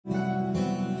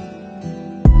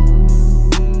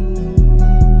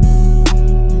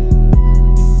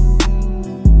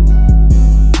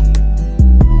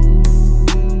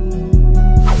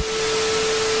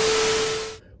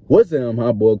What's up,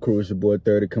 my boy crew? It's your boy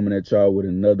 30 coming at y'all with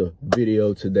another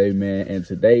video today, man. And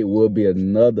today will be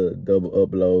another double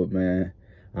upload, man.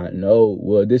 I know,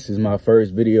 well, this is my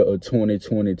first video of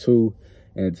 2022.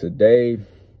 And today,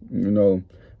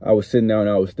 I was sitting down and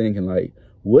I was thinking, like,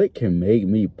 what can make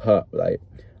me pop? Like,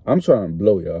 I'm trying to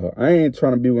blow, y'all. I ain't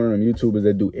trying to be one of them YouTubers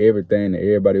that do everything that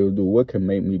everybody will do. What can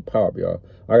make me pop, y'all?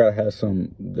 I gotta have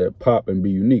something that pop and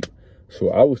be unique. So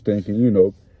I was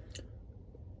thinking,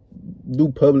 do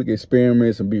public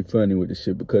experiments and be funny with the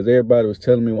shit, because everybody was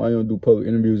telling me why you don't do public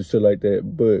interviews and shit like that.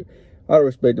 But I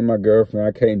respected my girlfriend.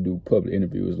 I can't do public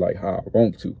interviews like how I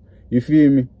want to. You feel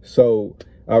me? So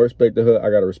I respected her. I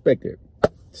gotta respect it.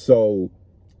 So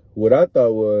what I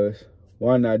thought was,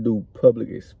 why not do public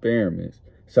experiments?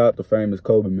 Shout out to famous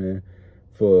Kobe, man,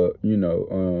 for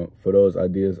for those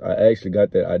ideas. I actually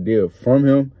got that idea from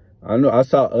him. I know I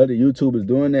saw other YouTubers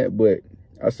doing that, but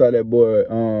I saw that boy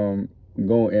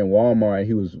going in Walmart and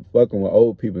he was fucking with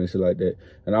old people and shit like that.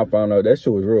 And I found out that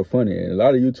shit was real funny. And a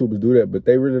lot of YouTubers do that, but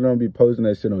they really don't be posting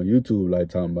that shit on YouTube like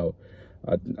talking about.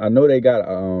 I know they got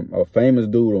a famous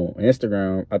dude on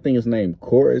Instagram. I think his name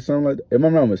Corey or something like that. If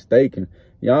I'm not mistaken.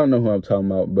 Y'all know who I'm talking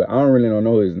about, but I don't really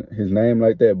know his name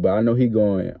like that. But I know he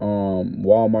going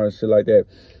Walmart and shit like that.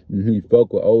 And he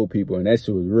fuck with old people, and that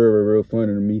shit was real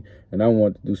funny to me. And I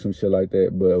want to do some shit like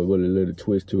that, but with a little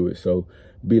twist to it. So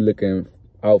be looking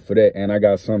out for that. And I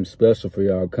got something special for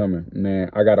y'all coming, man.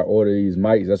 I gotta order these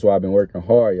mics. That's why I've been working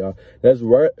hard, y'all. That's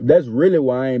really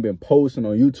why I ain't been posting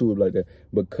on YouTube like that,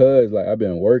 because like I've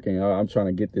been working, y'all. I'm trying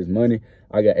to get this money.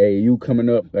 I got AAU coming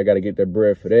up. I gotta get that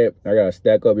bread for that. I gotta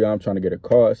stack up, y'all. I'm trying to get a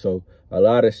car. So a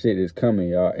lot of shit is coming,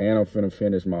 y'all. And I'm finna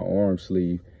finish my arm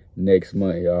sleeve next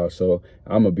month, y'all. So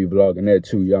I'm gonna be vlogging that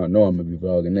too. Y'all know I'm gonna be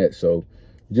vlogging that. So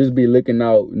just be looking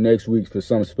out next week for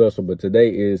something special. But today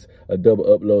is a double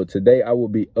upload. Today I will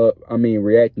be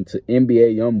reacting to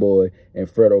NBA Youngboy and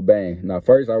Fredo Bang. Now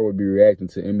first I will be reacting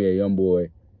to NBA Youngboy.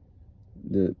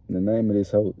 The name of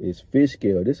this hoe is Fish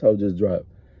Scale. This hoe just dropped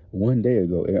 1 day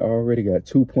ago and already got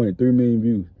 2.3 million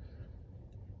views.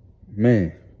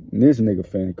 Man, this nigga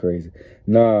fan crazy.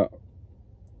 Now,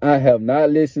 I have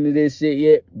not listened to this shit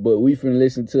yet, but we finna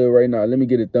listen to it right now. Let me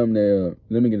get a thumbnail.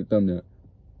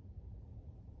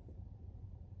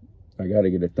 I gotta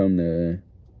get a thumbnail.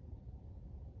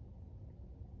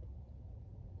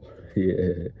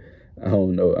 Yeah, I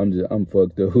don't know. I'm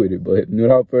fucked up with it. But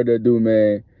without further ado,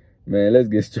 man, let's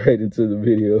get straight into the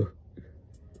video.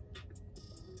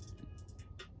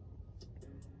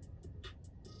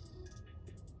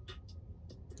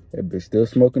 That bitch still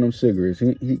smoking them cigarettes.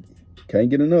 He can't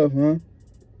get enough, huh?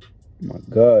 My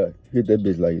God, hit that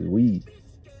bitch like it's weed.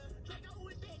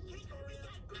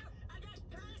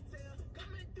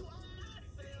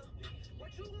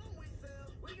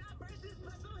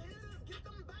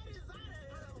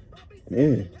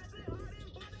 Yeah.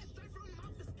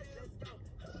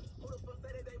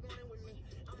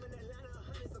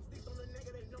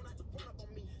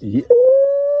 Yeah.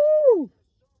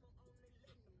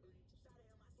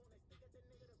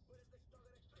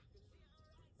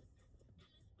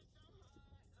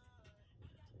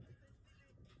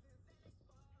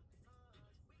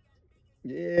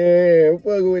 Yeah, I'm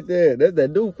fucking with that. That's that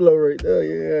new flow right there,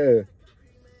 yeah.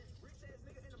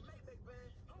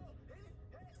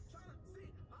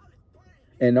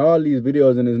 And all these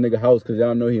videos in this nigga house, cause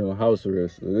y'all know he on house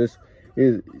arrest. So this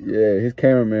is, yeah, his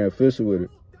cameraman official with it.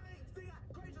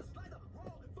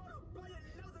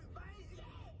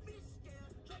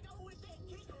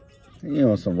 He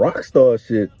on some rock star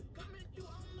shit.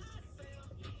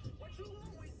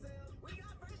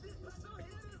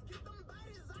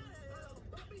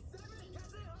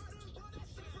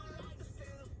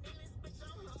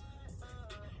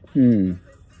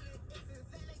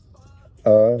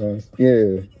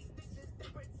 Yeah.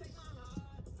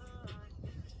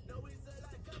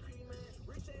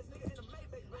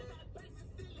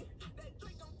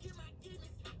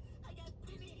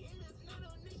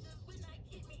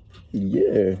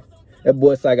 Yeah. That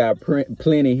boy said I got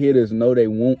plenty hitters, know they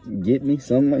won't get me.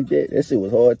 Something like that. That shit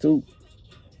was hard too.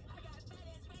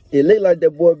 It looked like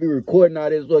that boy be recording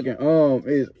out his fucking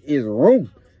his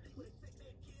room.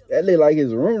 That look like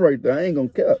his room right there. I ain't gonna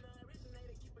cap.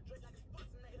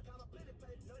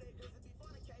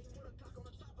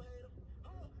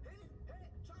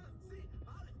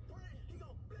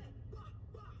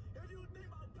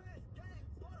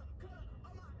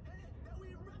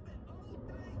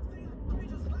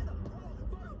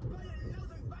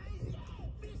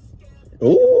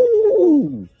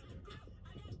 Ooh.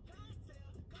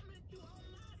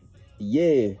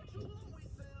 Yeah.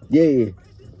 Yeah.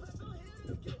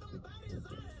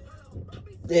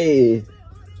 Yeah.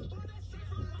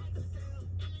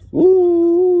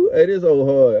 It is old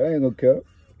hard. I ain't gonna count.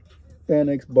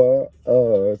 10x bar.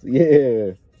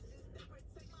 Yeah.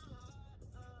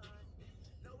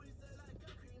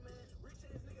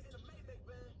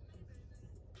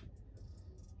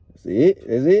 That's it.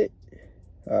 That's it.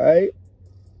 All right.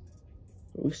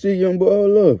 We see young boy.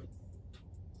 Hold up.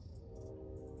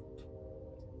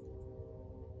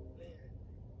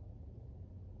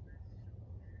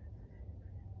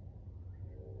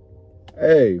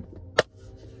 Hey,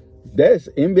 that's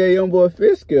NBA Youngboy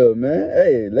fish skill, man.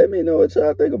 Hey, let me know what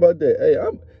y'all think about that. Hey,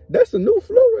 that's a new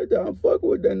flow right there. I'm fucking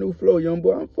with that new flow,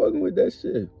 Youngboy. I'm fucking with that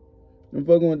shit. I'm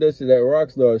fucking with that shit, that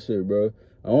rockstar shit, bro.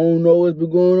 I don't know what's been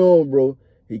going on, bro.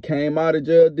 He came out of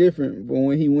jail different from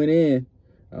when he went in.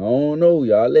 I don't know,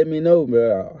 y'all. Let me know,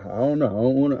 man. I don't know.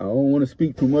 I don't want to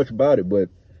speak too much about it, but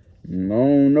I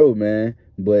don't know, man.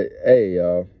 But hey,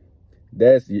 y'all,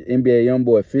 that's the NBA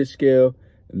Youngboy fish scale.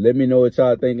 Let me know what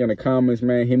y'all think in the comments,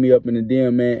 man. Hit me up in the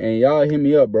DM, man. And y'all hit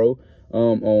me up, bro,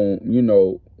 on, you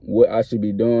know, what I should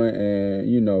be doing and,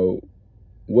 you know,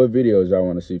 what videos y'all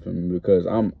want to see from me, because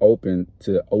I'm open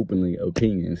to openly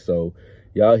opinions. So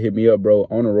y'all hit me up, bro,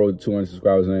 on the road to 200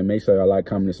 subscribers, and make sure y'all like,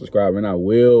 comment, and subscribe. And I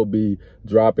will be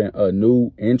dropping a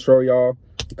new intro, y'all,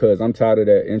 because I'm tired of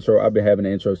that intro. I've been having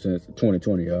an intro since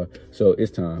 2020, y'all. So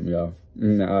it's time, y'all.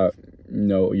 You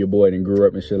know, your boy done grew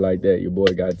up and shit like that. Your boy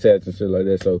got tats and shit like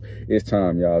that. So it's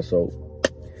time, y'all. So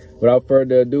without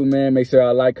further ado, man, make sure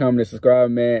y'all like, comment, and subscribe,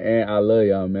 man. And I love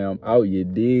y'all, man. I'm out, you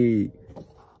dig?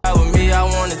 With me, I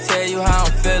wanna tell you how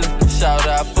I'm feeling. Shout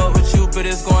out, fuck with you, but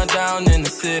it's going down in the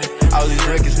city. All these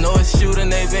records know it's shooting,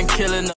 they've been killing.